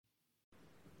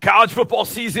College football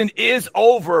season is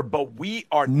over, but we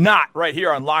are not right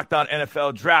here on Locked On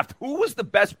NFL Draft. Who was the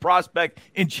best prospect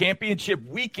in championship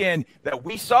weekend that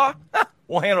we saw?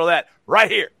 We'll handle that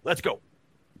right here. Let's go.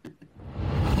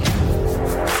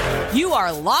 You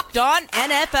are Locked On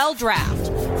NFL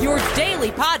Draft, your daily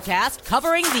podcast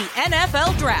covering the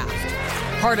NFL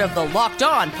Draft. Part of the Locked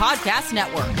On Podcast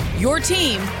Network, your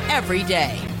team every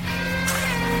day.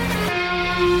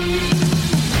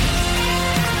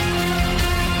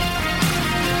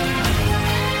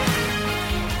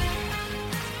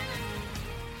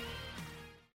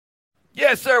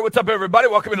 Yes, sir. What's up, everybody?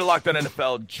 Welcome into Locked On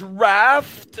NFL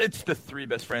Draft. It's the three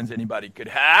best friends anybody could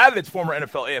have. It's former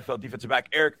NFL, AFL defensive back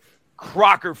Eric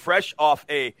Crocker, fresh off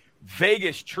a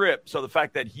Vegas trip. So the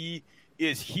fact that he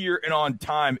is here and on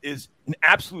time is an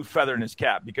absolute feather in his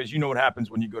cap, because you know what happens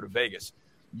when you go to Vegas.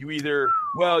 You either,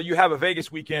 you have a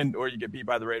Vegas weekend or you get beat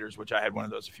by the Raiders, which I had one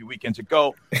of those a few weekends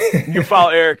ago. You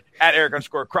follow Eric at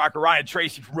Eric_Crocker. Ryan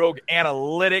Tracy from Rogue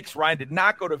Analytics. Ryan did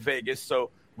not go to Vegas, so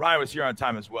Ryan was here on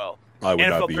time as well.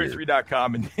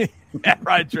 NFL33.com and at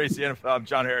Ryan Tracy NFL. I'm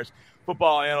John Harris,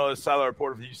 football analyst, sideline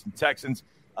reporter for the Houston Texans.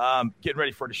 Getting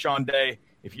ready for Deshaun Day.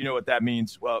 If you know what that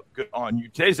means, well, good on you.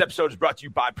 Today's episode is brought to you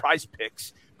by Prize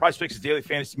Picks. Prize Picks is daily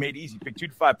fantasy made easy. Pick 2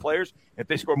 to 5 players. If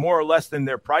they score more or less than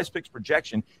their Prize Picks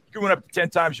projection, you can win up to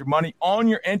 10 times your money on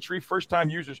your entry.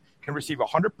 First-time users can receive a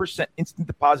 100% instant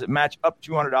deposit match up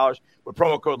 $200 with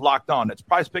promo code Locked On. That's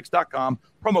PrizePicks.com,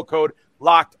 promo code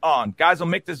Locked On. Guys, I'll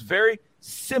make this very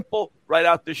simple right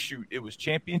out the chute. It was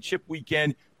championship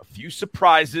weekend, a few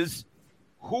surprises.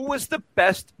 Who was the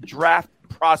best draft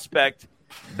prospect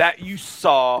that you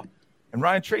saw? And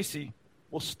Ryan Tracy,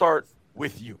 we'll start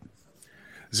with you.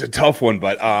 It's a tough one,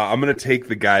 but I'm going to take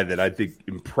the guy that I think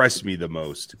impressed me the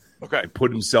most. Okay.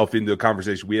 Put himself into a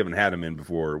conversation we haven't had him in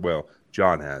before. Well,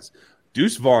 John has.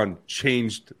 Deuce Vaughn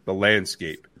changed the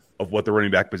landscape of what the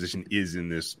running back position is in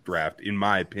this draft, in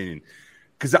my opinion.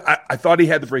 Because I thought he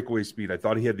had the breakaway speed. I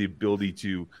thought he had the ability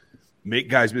to make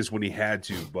guys miss when he had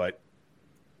to, but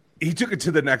he took it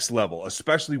to the next level,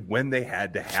 especially when they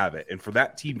had to have it. And for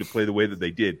that team to play the way that they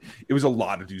did, it was a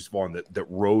lot of Deuce Vaughn that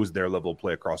rose their level of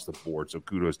play across the board. So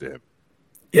kudos to him.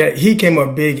 Yeah, he came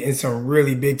up big in some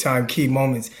really big-time key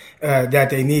moments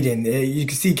that they needed. You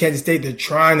can see Kansas State, they're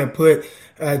trying to put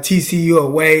TCU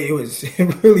away. It was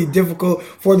really difficult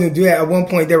for them to do that. At one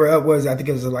point, they were up, I think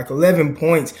it was like 11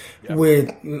 points with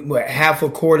half a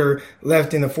quarter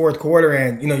left in the fourth quarter.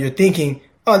 And, you're thinking,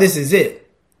 oh, this is it.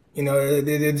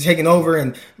 They're taking over,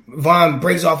 and Vaughn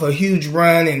breaks off a huge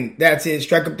run, and that's it.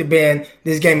 Strike up the band.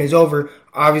 This game is over.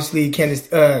 Obviously,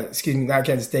 not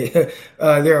Kansas State.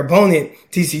 Their opponent,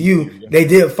 TCU, they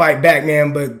did fight back,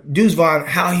 man. But Deuce Vaughn,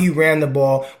 how he ran the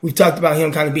ball, we've talked about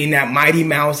him kind of being that Mighty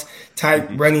Mouse type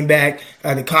running back.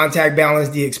 The contact balance,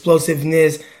 the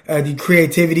explosiveness, the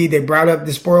creativity. They brought up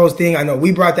the Sproles thing. I know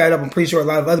we brought that up. I'm pretty sure a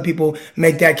lot of other people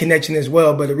make that connection as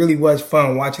well. But it really was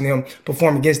fun watching him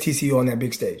perform against TCU on that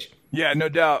big stage. Yeah, no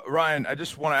doubt. Ryan, I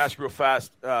just want to ask you real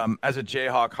fast, as a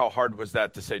Jayhawk, how hard was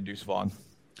that to say Deuce Vaughn?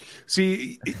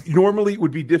 See, normally it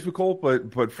would be difficult,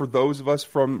 but for those of us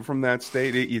from that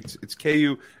state, it's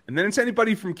KU, and then it's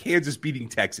anybody from Kansas beating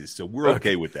Texas, so we're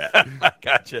okay with that.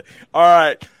 Gotcha. All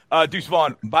right, Deuce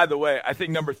Vaughn, by the way, I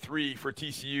think number 3 for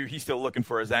TCU, he's still looking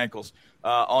for his ankles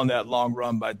on that long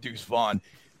run by Deuce Vaughn.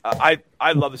 I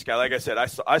love this guy. Like I said,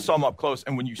 I saw him up close,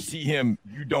 and when you see him,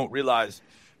 you don't realize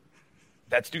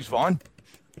that's Deuce Vaughn.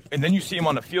 And then you see him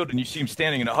on the field, and you see him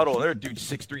standing in a huddle, and there are dudes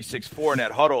 6'3", 6'4" in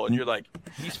that huddle, and you're like,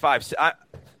 he's 5'6".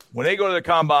 When they go to the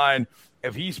combine,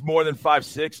 if he's more than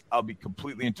 5'6", I'll be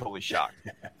completely and totally shocked.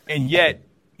 And yet,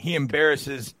 he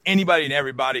embarrasses anybody and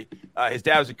everybody. His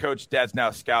dad was a coach. His dad's now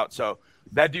a scout. So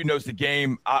that dude knows the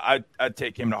game. I'd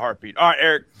take him in a heartbeat. All right,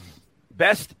 Eric,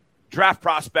 best draft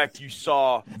prospect you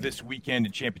saw this weekend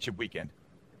in championship weekend?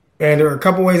 And there are a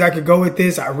couple ways I could go with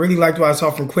this. I really liked what I saw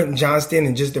from Quentin Johnston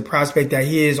and just the prospect that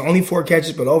he is. Only 4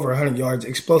 catches, but over 100 yards,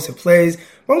 explosive plays.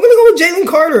 But I'm going to go with Jalen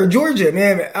Carter of Georgia,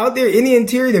 man. Out there in the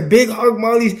interior, the big hog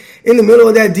mollies in the middle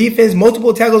of that defense,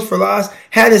 multiple tackles for loss,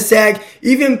 had a sack,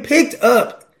 even picked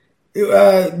up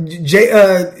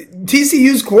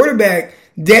TCU's quarterback,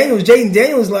 Jaden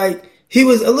Daniels, like he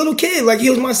was a little kid, like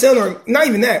he was my son, or not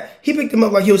even that. He picked him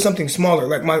up like he was something smaller.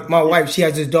 Like my wife, she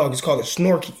has this dog. It's called a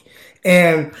Snorky.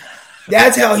 And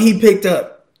that's how he picked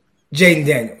up Jaden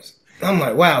Daniels. I'm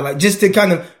like, wow, like just to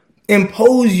kind of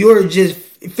impose your just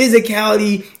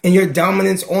physicality and your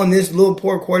dominance on this little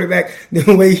poor quarterback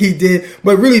the way he did.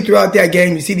 But really throughout that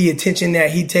game, you see the attention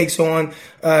that he takes on.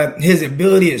 His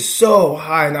ability is so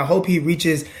high, and I hope he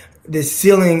reaches the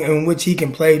ceiling in which he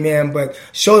can play, man, but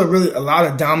showed really a lot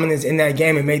of dominance in that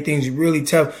game and made things really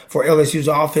tough for LSU's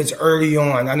offense early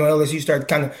on. I know LSU started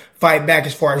to kind of fight back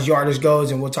as far as yardage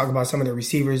goes, and we'll talk about some of the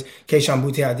receivers. Keyshawn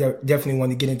Boutte, I definitely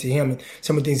want to get into him and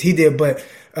some of the things he did, but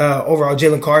overall,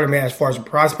 Jalen Carter, man, as far as a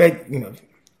prospect,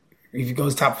 if he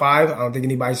goes top 5, I don't think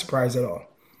anybody's surprised at all.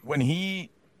 When he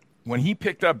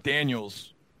picked up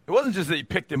Daniels, it wasn't just that he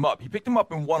picked him up. He picked him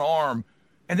up in one arm,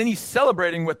 and then he's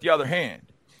celebrating with the other hand.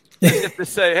 As if to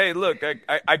say, hey, look,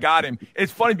 I got him.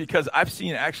 It's funny because I've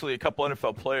seen actually a couple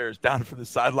NFL players down from the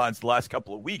sidelines the last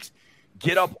couple of weeks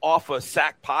get up off a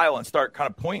sack pile and start kind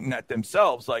of pointing at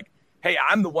themselves like, hey,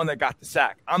 I'm the one that got the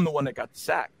sack. I'm the one that got the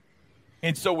sack.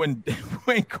 And so when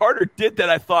Carter did that,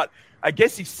 I thought, I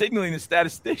guess he's signaling the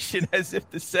statistician as if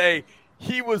to say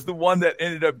he was the one that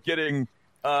ended up getting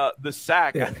the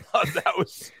sack. Yeah. I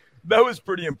thought that was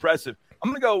pretty impressive. I'm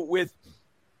going to go with,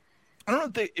 I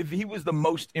don't know if he was the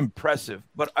most impressive,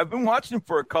 but I've been watching him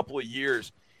for a couple of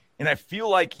years, and I feel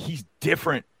like he's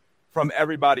different from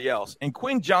everybody else. And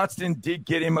Quinn Johnston did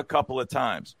get him a couple of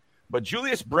times. But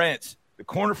Julius Brents, the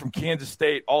corner from Kansas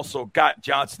State, also got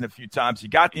Johnston a few times. He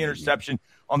got the interception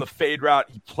on the fade route.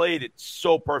 He played it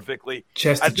so perfectly.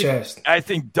 Chest to chest. I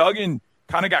think Duggan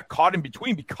kind of got caught in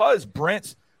between because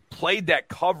Brents played that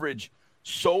coverage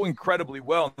so incredibly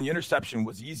well. And the interception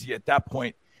was easy at that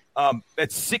point. At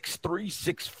 6'3",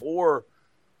 6'4",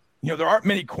 there aren't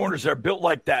many corners that are built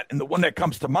like that. And the one that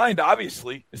comes to mind,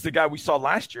 obviously, is the guy we saw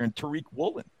last year in Tariq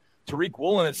Woolen. Tariq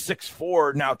Woolen at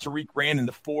 6'4". Now Tariq ran in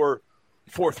the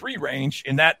 4.3 range,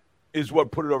 and that is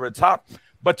what put it over the top.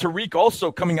 But Tariq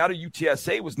also, coming out of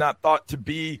UTSA, was not thought to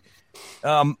be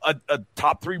a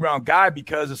top 3-round guy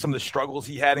because of some of the struggles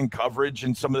he had in coverage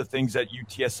and some of the things at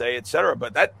UTSA, et cetera.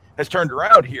 But that has turned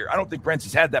around here. I don't think Brents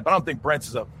has had that, but I don't think Brents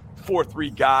is a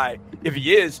 4.3 guy. If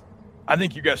he is, I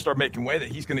think you got to start making way that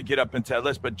he's going to get up into that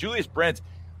list. But Julius Brents,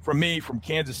 for me, from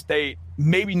Kansas State,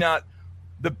 maybe not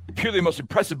the purely most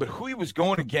impressive, but who he was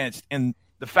going against and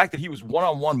the fact that he was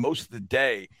one-on-one most of the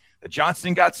day. That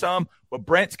Johnston got some, but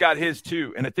Brents got his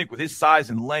too. And I think with his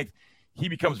size and length, he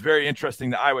becomes very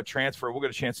interesting. The Iowa transfer, we'll get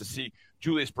a chance to see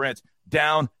Julius Brents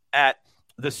down at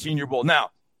the Senior Bowl. Now,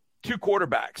 2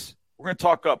 quarterbacks. We're going to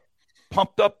talk up,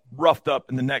 pumped up, roughed up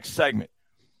in the next segment.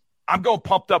 I'm going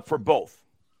pumped up for both.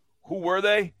 Who were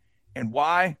they and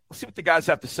why? Let's see what the guys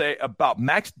have to say about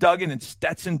Max Duggan and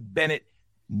Stetson Bennett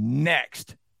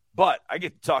next. But I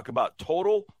get to talk about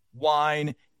Total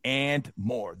Wine and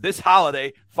more. This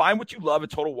holiday, find what you love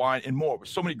at Total Wine and More. With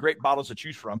so many great bottles to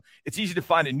choose from, it's easy to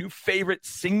find a new favorite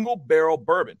single-barrel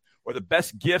bourbon or the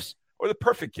best gifts or the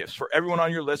perfect gifts for everyone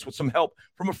on your list with some help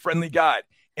from a friendly guide.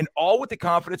 And all with the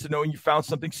confidence of knowing you found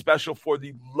something special for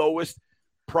the lowest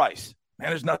price. Man,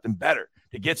 there's nothing better.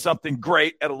 To get something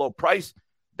great at a low price,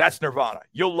 that's Nirvana.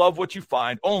 You'll love what you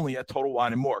find only at Total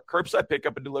Wine & More. Curbside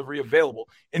pickup and delivery available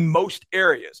in most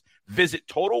areas. Visit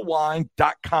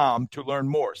TotalWine.com to learn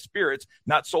more. Spirits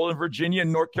not sold in Virginia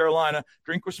and North Carolina.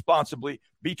 Drink responsibly.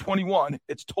 Be 21.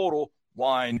 It's Total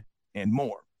Wine &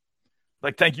 More.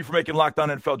 Thank you for making Locked On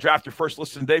NFL Draft your first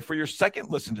listen today. For your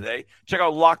second listen today, check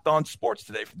out Locked On Sports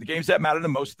today. For the games that matter the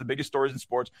most, the biggest stories in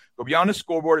sports, go beyond the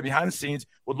scoreboard and behind the scenes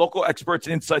with local experts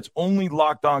and insights only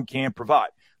Locked On can provide.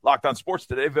 Locked On Sports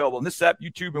today, available on this app,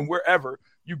 YouTube, and wherever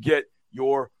you get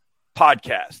your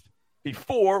podcast.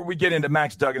 Before we get into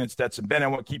Max Duggan and Stetson Bennett, I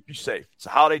want to keep you safe. It's a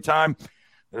holiday time.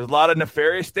 There's a lot of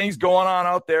nefarious things going on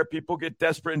out there. People get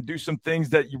desperate and do some things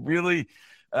that you really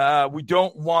we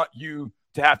don't want you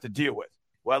to have to deal with.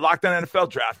 Well, at Locked On NFL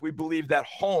Draft, we believe that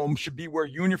home should be where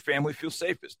you and your family feel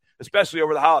safest, especially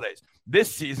over the holidays.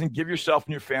 This season, give yourself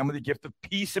and your family the gift of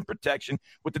peace and protection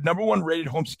with the #1 rated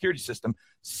home security system,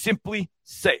 Simply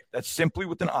Safe. That's Simply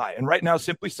with an I. And right now,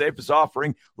 Simply Safe is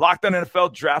offering Locked On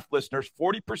NFL Draft listeners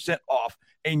 40% off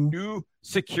a new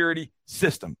security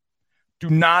system. Do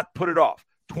not put it off.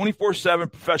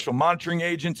 24/7 professional monitoring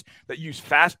agents that use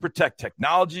Fast Protect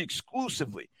technology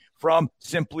exclusively from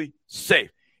Simply Safe.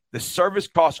 The service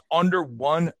costs under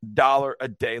 $1 a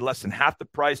day, less than half the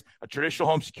price of traditional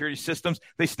home security systems.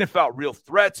 They sniff out real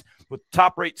threats with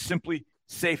top-rate Simply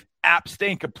Safe app.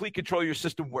 Stay in complete control of your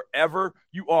system wherever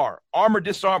you are. Arm or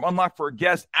disarm, unlock for a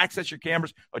guest, access your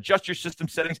cameras, adjust your system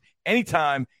settings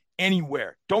anytime,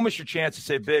 anywhere. Don't miss your chance to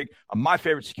save big on my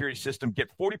favorite security system.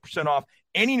 Get 40% off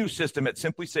any new system at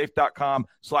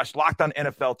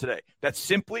simplysafe.com/LockedOnNFL today. That's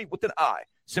Simply with an I.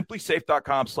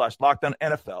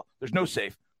 Simplysafe.com/LockedOnNFL. There's no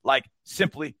safe like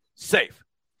Simply Safe.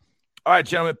 All right,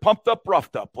 gentlemen, pumped up,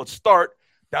 roughed up. Let's start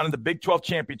down in the Big 12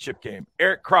 championship game.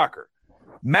 Eric Crocker,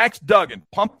 Max Duggan,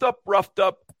 pumped up, roughed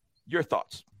up. Your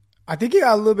thoughts? I think he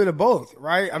got a little bit of both,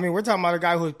 right? I mean, we're talking about a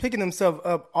guy who was picking himself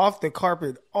up off the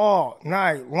carpet all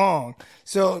night long.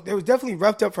 So there was definitely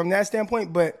roughed up from that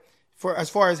standpoint. But for as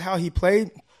far as how he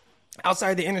played,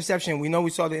 outside the interception, we know we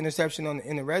saw the interception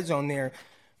in the red zone there.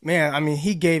 Man, I mean,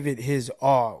 he gave it his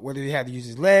all. Whether he had to use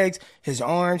his legs, his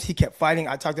arms, he kept fighting.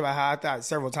 I talked about how I thought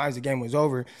several times the game was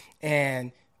over,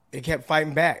 and they kept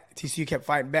fighting back. TCU kept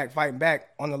fighting back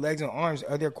on the legs and arms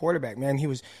of their quarterback. Man, he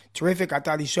was terrific. I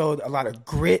thought he showed a lot of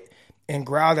grit and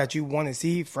growl that you want to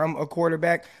see from a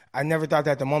quarterback. I never thought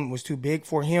that the moment was too big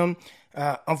for him.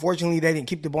 Unfortunately, they didn't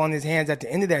keep the ball in his hands at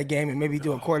the end of that game and maybe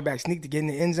do a quarterback sneak to get in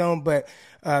the end zone, but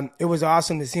it was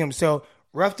awesome to see him. So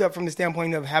roughed up from the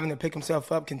standpoint of having to pick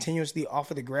himself up continuously off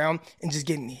of the ground and just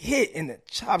getting hit in the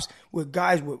chops with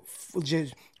guys with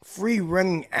just free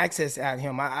running access at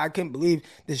him. I couldn't believe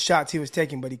the shots he was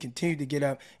taking, but he continued to get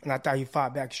up, and I thought he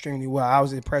fought back extremely well. I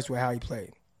was impressed with how he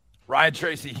played. Ryan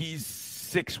Tracy, he's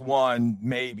 6'1",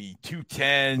 maybe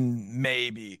 210,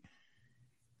 maybe.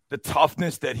 The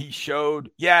toughness that he showed,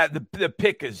 the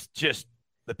pick is just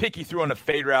the pick he threw on the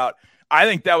fade route. I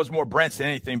think that was more Brent's than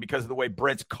anything because of the way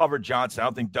Brent's covered Johnson. I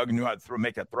don't think Duggan knew how to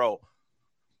make that throw.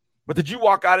 But did you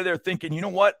walk out of there thinking, you know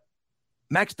what,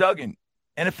 Max Duggan,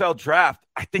 NFL draft,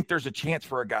 I think there's a chance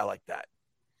for a guy like that?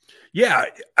 Yeah,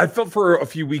 I felt for a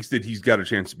few weeks that he's got a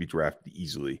chance to be drafted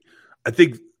easily. I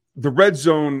think the red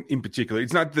zone in particular,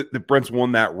 it's not that Brent's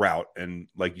won that route. And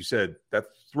like you said, that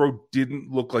throw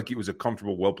didn't look like it was a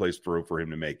comfortable, well-placed throw for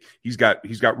him to make. He's got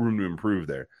room to improve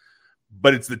there.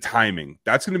 But it's the timing.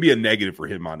 That's going to be a negative for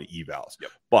him on the evals.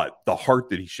 Yep. But the heart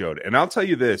that he showed. And I'll tell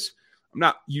you this, I'm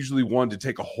not usually one to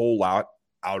take a whole lot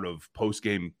out of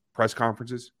post-game press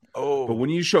conferences. Oh. But when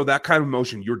you show that kind of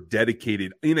emotion, you're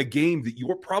dedicated in a game that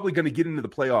you're probably going to get into the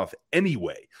playoff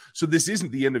anyway. So this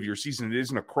isn't the end of your season. It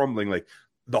isn't a crumbling. Like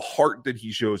the heart that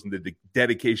he shows and the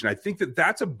dedication, I think that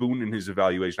that's a boon in his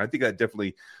evaluation. I think that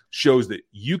definitely shows that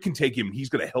you can take him. He's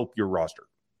going to help your roster.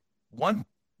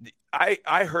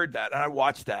 I heard that and I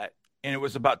watched that, and it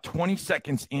was about 20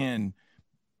 seconds in,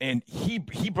 and he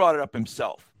brought it up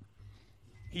himself.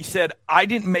 He said, I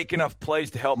didn't make enough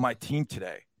plays to help my team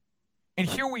today. And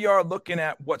here we are looking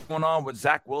at what's going on with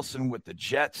Zach Wilson with the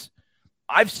Jets.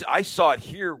 I saw it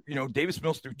here. You know, Davis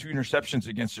Mills threw 2 interceptions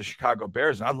against the Chicago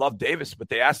Bears, and I love Davis, but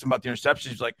they asked him about the interceptions.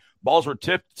 He's like, balls were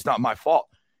tipped. It's not my fault.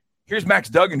 Here's Max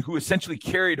Duggan, who essentially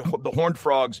carried the Horned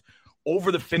Frogs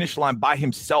over the finish line by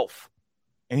himself.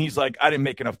 And he's like, I didn't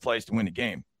make enough plays to win the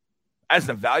game. As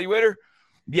an evaluator,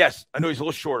 yes, I know he's a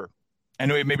little shorter. I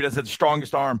know he maybe doesn't have the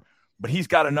strongest arm, but he's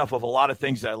got enough of a lot of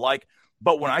things that I like.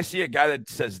 But when I see a guy that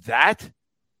says that,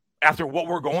 after what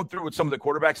we're going through with some of the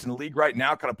quarterbacks in the league right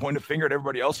now, kind of point a finger at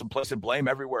everybody else and placing blame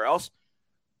everywhere else,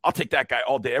 I'll take that guy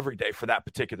all day, every day for that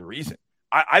particular reason.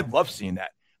 I love seeing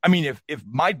that. I mean, if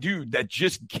my dude that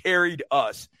just carried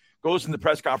us goes in the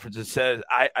press conference and says,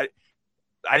 I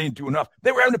didn't do enough.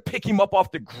 They were having to pick him up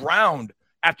off the ground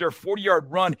after a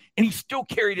 40-yard run, and he still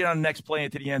carried it on the next play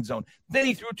into the end zone. Then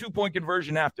he threw a 2-point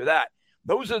conversion after that.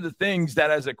 Those are the things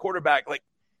that as a quarterback, like,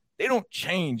 they don't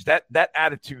change that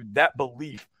attitude, that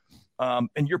belief.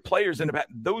 And your players,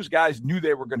 those guys knew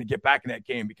they were going to get back in that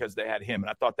game because they had him, and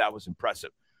I thought that was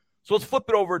impressive. So let's flip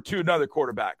it over to another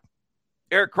quarterback.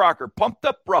 Eric Crocker, pumped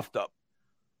up, roughed up.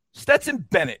 Stetson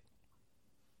Bennett.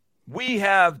 We've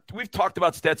talked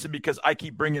about Stetson because I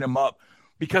keep bringing him up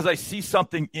because I see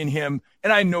something in him,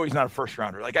 and I know he's not a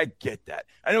first-rounder. Like, I get that.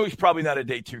 I know he's probably not a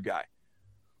day 2 guy.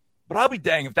 But I'll be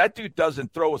dang if that dude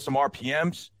doesn't throw with some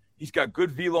RPMs. He's got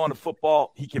good velo on the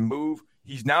football. He can move.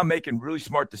 He's now making really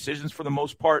smart decisions for the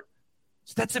most part.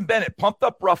 Stetson Bennett, pumped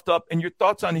up, roughed up, and your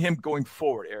thoughts on him going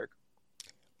forward, Eric?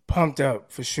 Pumped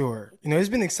up, for sure. You know, it's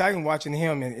been exciting watching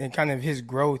him and kind of his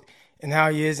growth and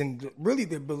how he is and really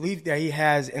the belief that he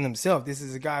has in himself. This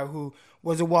is a guy who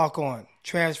was a walk-on,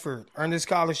 transferred, earned a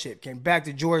scholarship, came back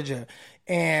to Georgia,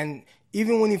 and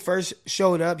even when he first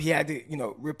showed up, he had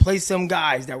to, replace some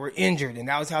guys that were injured, and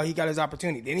that was how he got his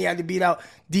opportunity. Then he had to beat out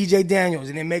DJ Daniels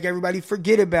and then make everybody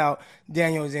forget about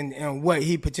Daniels and what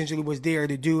he potentially was there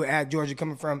to do at Georgia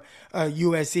coming from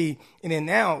USC. And then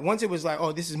now, once it was like,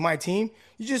 oh, this is my team,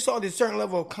 you just saw this certain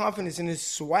level of confidence and this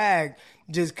swag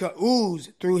just ooze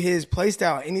through his play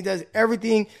style, and he does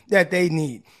everything that they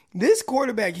need. This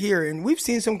quarterback here, and we've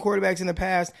seen some quarterbacks in the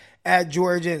past at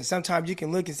Georgia, and sometimes you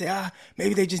can look and say,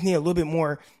 maybe they just need a little bit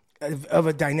more of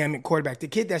a dynamic quarterback. The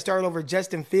kid that started over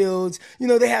Justin Fields,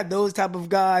 they had those type of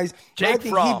guys. Jake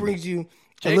Fromm. He brings you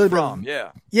Jake a little Fromm,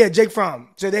 bit. Yeah, Jake Fromm.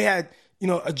 So they had,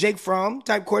 a Jake Fromm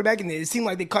type quarterback, and it seemed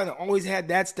like they kind of always had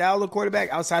that style of quarterback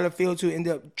outside of Fields who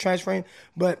ended up transferring.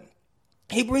 But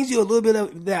he brings you a little bit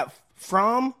of that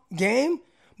Fromm game,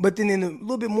 but then in a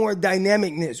little bit more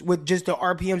dynamicness with just the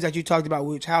RPMs that you talked about,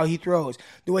 which how he throws,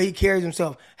 the way he carries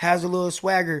himself, has a little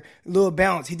swagger, a little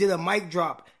bounce. He did a mic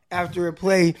drop after a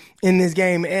play in this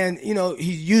game, and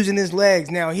he's using his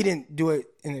legs. Now, he didn't do it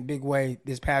in a big way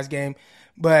this past game,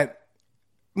 but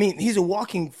I mean, he's a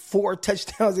walking 4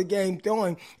 touchdowns a game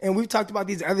throwing, and we've talked about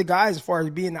these other guys as far as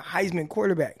being a Heisman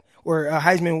quarterback or a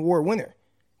Heisman Award winner.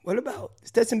 What about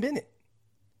Stetson Bennett?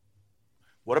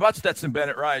 What about Stetson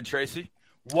Bennett, Ryan Tracy?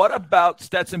 What about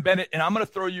Stetson Bennett? And I'm going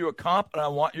to throw you a comp, and I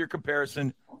want your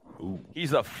comparison. Ooh.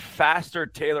 He's a faster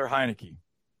Taylor Heineke.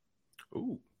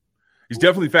 Ooh. He's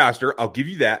definitely faster. I'll give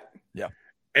you that. Yeah.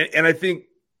 And I think,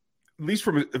 at least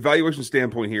from an evaluation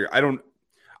standpoint here, I don't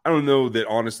know that,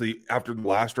 honestly, after the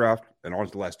last draft and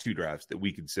honestly the last 2 drafts, that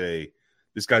we could say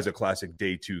this guy's a classic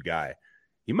day 2 guy.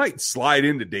 He might slide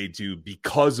into day 2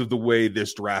 because of the way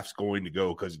this draft's going to go,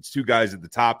 because it's 2 guys at the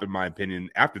top, in my opinion.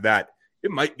 After that, it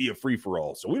might be a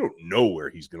free-for-all. So we don't know where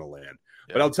he's going to land.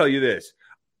 Yeah. But I'll tell you this.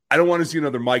 I don't want to see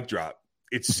another mic drop.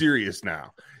 It's serious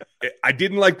now. I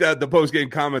didn't like the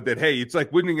post-game comment that, hey, it's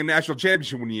like winning a national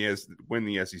championship when you win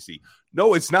the SEC.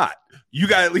 No, it's not. You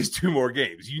got at least 2 more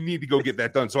games. You need to go get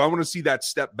that done. So I want to see that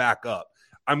step back up.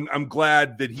 I'm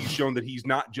glad that he's shown that he's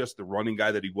not just the running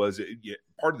guy that he was.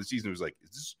 Part of the season was like, is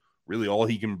this really all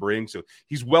he can bring? So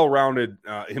he's well-rounded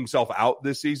himself out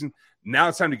this season. Now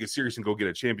it's time to get serious and go get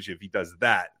a championship. If he does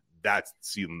that, that's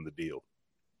sealing the deal.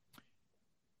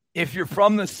 If you're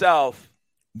from the South,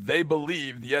 they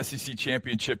believe the SEC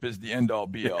championship is the end-all,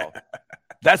 be-all.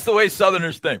 That's the way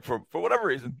Southerners think. For whatever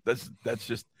reason, that's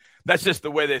just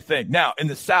the way they think. Now, in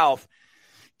the South,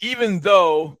 even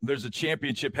though there's a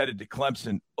championship headed to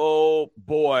Clemson, oh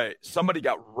boy, somebody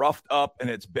got roughed up, and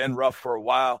it's been rough for a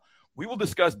while. We will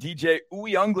discuss DJ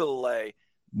Uiagalelei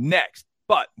next,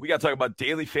 but we got to talk about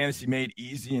daily fantasy made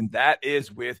easy, and that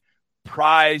is with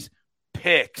Prize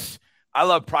Picks. I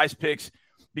love Prize Picks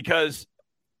because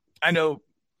I know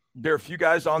there are a few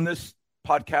guys on this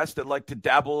podcast that like to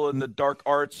dabble in the dark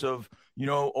arts of,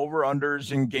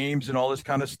 over-unders and games and all this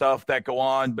kind of stuff that go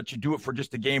on, but you do it for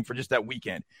just a game, for just that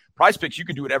weekend. Prize Picks, you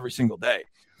can do it every single day.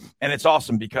 And it's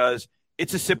awesome because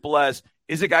it's as simple as,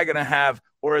 is a guy going to have,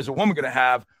 or is a woman going to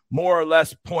have, more or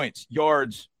less points,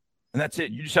 yards, and that's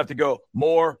it. You just have to go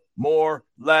more,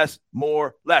 less.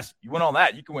 You win all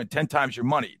that, you can win 10 times your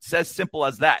money. It's as simple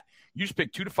as that. You just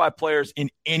pick 2 to 5 players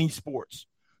in any sports.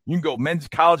 You can go men's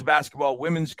college basketball,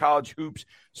 women's college hoops,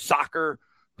 soccer,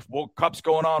 World Cup's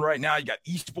going on right now. You got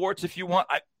esports if you want.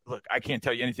 I can't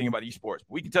tell you anything about esports,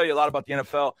 but we can tell you a lot about the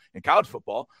NFL and college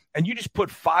football. And you just put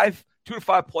 2 to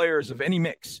 5 players of any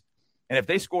mix. And if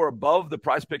they score above the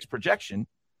Prize Picks projection,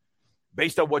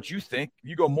 based on what you think,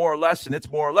 you go more or less, and it's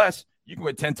more or less, you can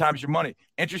win 10 times your money.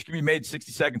 Entries can be made in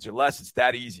 60 seconds or less. It's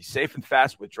that easy. Safe and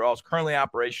fast withdrawals. Currently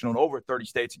operational in over 30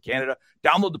 states and Canada.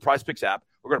 Download the Prize Picks app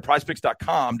or go to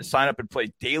prizepicks.com to sign up and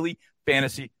play daily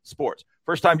fantasy sports.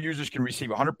 First-time users can receive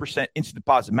 100% instant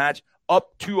deposit match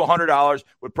up to $100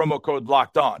 with promo code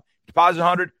Locked On. Deposit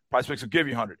 $100, Prize Picks will give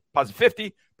you $100. Deposit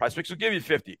 $50, Prize Picks will give you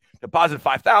 $50. Deposit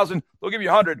 $5,000, they'll give you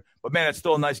 $100. But, man, it's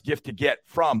still a nice gift to get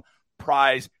from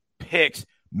Prize Picks.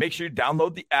 Make sure you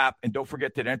download the app, and don't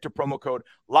forget to enter promo code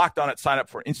Locked On at sign up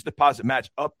for an instant deposit match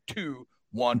up to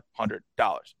 $100.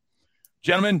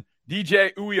 Gentlemen,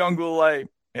 DJ Uiagalelei,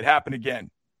 it happened again.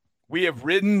 We have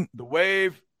ridden the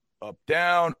wave up,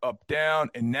 down,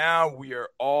 and now we are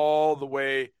all the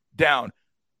way down,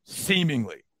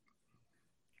 seemingly.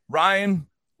 Ryan,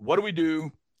 what do we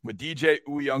do with DJ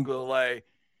Uiagalelei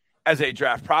as a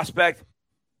draft prospect?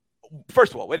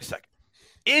 First of all, wait a second.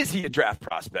 Is he a draft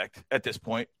prospect at this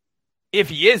point? If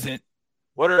he isn't,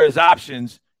 what are his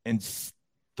options? And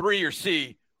 3 or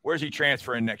C, where's he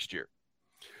transferring next year?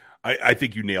 I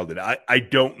think you nailed it. I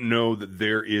don't know that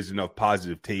there is enough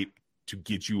positive tape to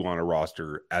get you on a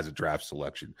roster as a draft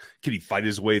selection. Can he fight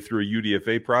his way through a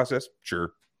UDFA process?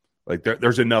 Sure. Like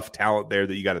there's enough talent there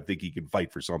that you got to think he can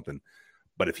fight for something.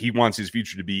 But if he wants his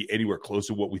future to be anywhere close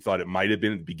to what we thought it might have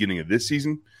been at the beginning of this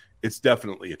season, it's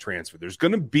definitely a transfer. There's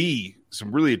going to be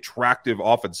some really attractive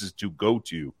offenses to go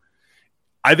to.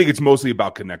 I think it's mostly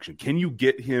about connection. Can you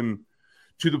get him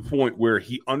to the point where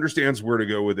he understands where to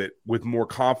go with it with more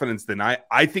confidence than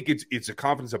I think it's a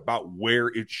confidence about where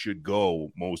it should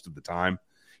go most of the time.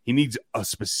 He needs a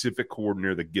specific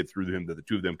coordinator that get through him that the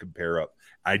two of them can pair up.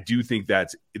 I do think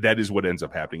that is what ends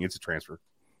up happening. It's a transfer.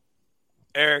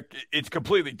 Eric, it's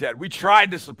completely dead. We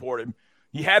tried to support him.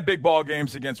 He had big ball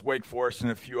games against Wake Forest and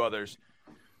a few others.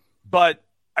 But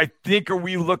I think, are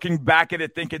we looking back at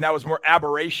it thinking that was more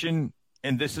aberration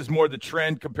and this is more the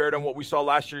trend compared to what we saw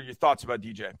last year? Your thoughts about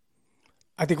DJ?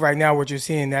 I think right now what you're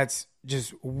seeing, that's just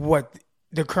what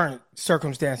the current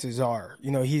circumstances are.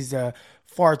 He's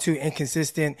far too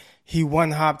inconsistent. He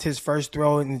one-hopped his first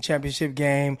throw in the championship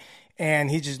game, and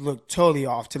he just looked totally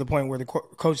off to the point where the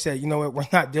coach said, you know what, we're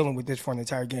not dealing with this for an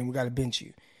entire game. We got to bench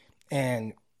you.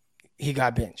 And he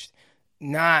got benched.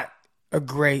 Not a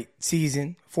great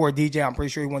season for DJ. I'm pretty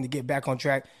sure he wanted to get back on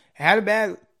track. Had a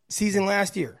bad season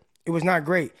last year. It was not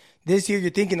great. This year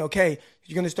you're thinking, okay,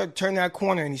 you're going to start to turn that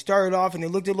corner. And he started off and it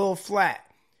looked a little flat.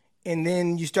 And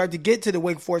then you start to get to the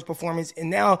Wake Forest performance. And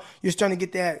now you're starting to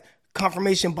get that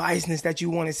confirmation biasness that you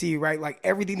want to see, right? Like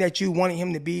everything that you wanted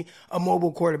him to be, a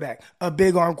mobile quarterback, a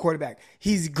big arm quarterback.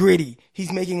 He's gritty.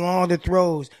 He's making all the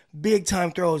throws, big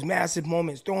time throws, massive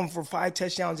moments, throwing for 5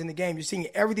 touchdowns in the game. You're seeing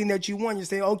everything that you want. You're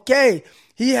saying, okay,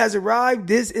 he has arrived.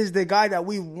 This is the guy that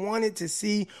we wanted to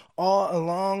see all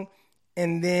along.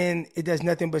 And then it does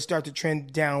nothing but start to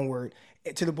trend downward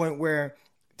to the point where,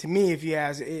 to me, if you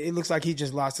ask, it looks like he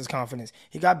just lost his confidence.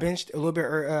 He got benched a little bit,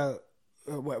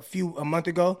 a month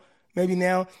ago. Maybe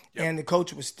now, yep. And the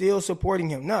coach was still supporting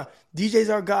him. Nah, DJ's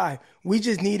our guy. We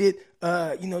just needed,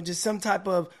 just some type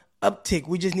of uptick.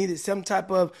 We just needed some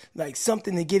type of,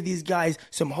 something to give these guys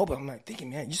some hope. I'm like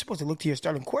thinking, man, you're supposed to look to your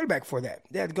starting quarterback for that.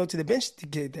 They had to go to the bench to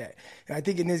get that. And I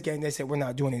think in this game, they said, we're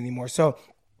not doing it anymore. So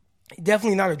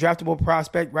definitely not a draftable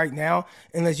prospect right now,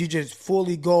 unless you just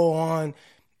fully go on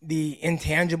the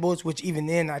intangibles, which even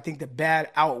then I think the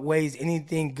bad outweighs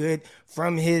anything good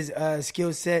from his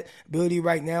skill set ability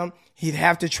right now. He'd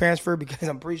have to transfer because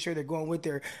I'm pretty sure they're going with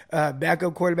their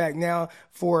backup quarterback now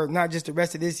for not just the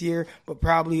rest of this year, but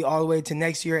probably all the way to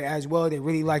next year as well. They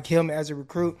really like him as a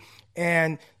recruit.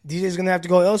 And DJ's going to have to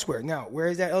go elsewhere. Now, where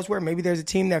is that elsewhere? Maybe there's a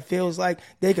team that feels like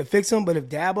they could fix him, but if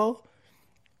Dabo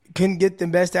couldn't get the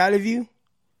best out of you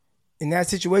in that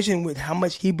situation with how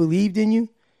much he believed in you,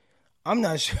 I'm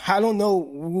not sure. I don't know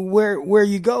where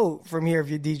you go from here if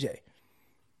you're DJ.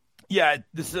 Yeah,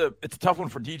 it's a tough one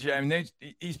for DJ. I mean,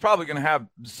 he's probably going to have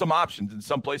some options, and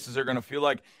some places are going to feel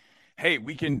like, hey,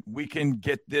 we can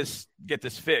get this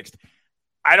fixed.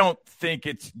 I don't think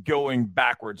it's going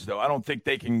backwards, though. I don't think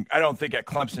at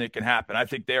Clemson it can happen. I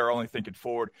think they are only thinking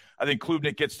forward. I think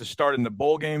Klubnik gets to start in the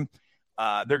bowl game.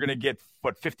 They're going to get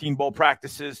 15 bowl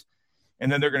practices,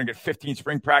 and then they're going to get 15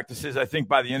 spring practices. I think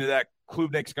by the end of that,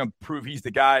 Klubnik's going to prove he's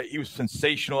the guy. He was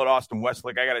sensational at Austin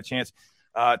Westlake. I got a chance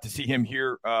to see him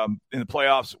here in the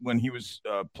playoffs when he was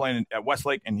playing at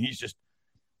Westlake, and he's just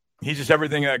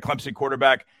everything a Clemson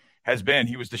quarterback has been.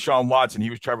 He was Deshaun Watson. He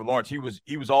was Trevor Lawrence.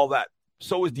 He was all that.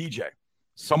 So was DJ.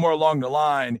 Somewhere along the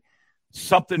line,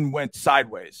 something went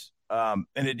sideways, and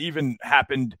it even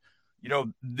happened,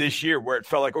 this year where it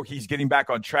felt like, he's getting back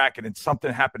on track, and then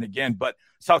something happened again. But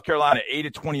South Carolina,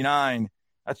 8-29.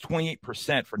 That's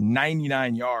 28% for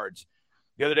 99 yards.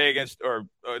 The other day against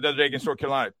North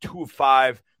Carolina, 2 of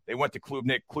 5. They went to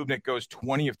Klubnik. Klubnik goes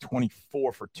 20 of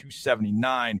 24 for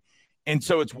 279. And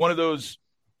so it's one of those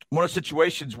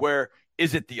situations where,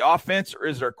 is it the offense or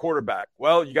is it our quarterback?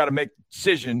 Well, you got to make the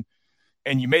decision,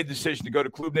 and you made the decision to go to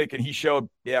Klubnik, and he showed,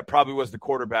 it probably was the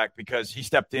quarterback because he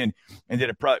stepped in and did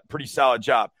a pretty solid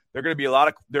job. There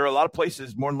are a lot of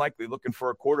places more than likely looking for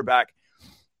a quarterback,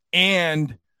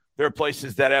 and there are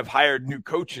places that have hired new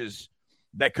coaches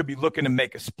that could be looking to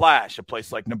make a splash. A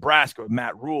place like Nebraska with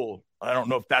Matt Rule. I don't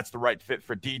know if that's the right fit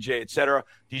for DJ, et cetera.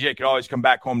 DJ could always come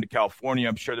back home to California.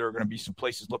 I'm sure there are going to be some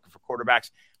places looking for quarterbacks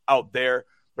out there.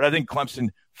 But I think Clemson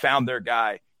found their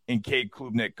guy in Cade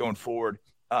Klubnik going forward.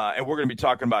 And we're going to be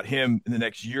talking about him in the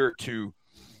next year or two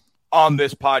on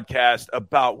this podcast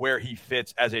about where he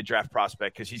fits as a draft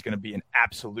prospect, because he's going to be an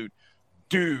absolute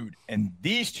dude. And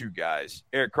these two guys,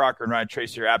 Eric Crocker and Ryan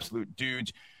Tracy, are absolute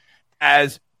dudes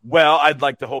as well. I'd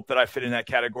like to hope that I fit in that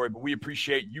category, but we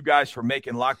appreciate you guys for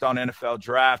making Locked On NFL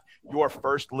Draft your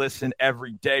first listen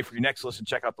every day. For your next listen,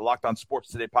 check out the Locked On Sports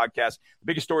Today podcast, the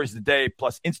biggest stories of the day,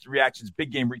 plus instant reactions, big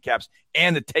game recaps,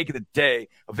 and the take of the day,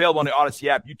 available on the Odyssey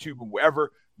app, YouTube, and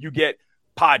wherever you get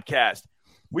podcasts.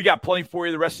 We got plenty for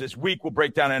you the rest of this week. We'll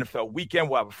break down NFL weekend.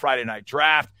 We'll have a Friday night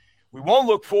draft. We won't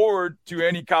look forward to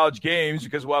any college games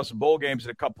because we'll have some bowl games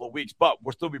in a couple of weeks, but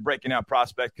we'll still be breaking out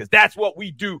prospects because that's what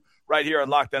we do right here on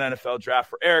Locked On NFL Draft.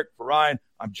 For Eric, for Ryan,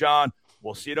 I'm John.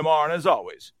 We'll see you tomorrow, and as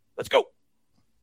always, let's go.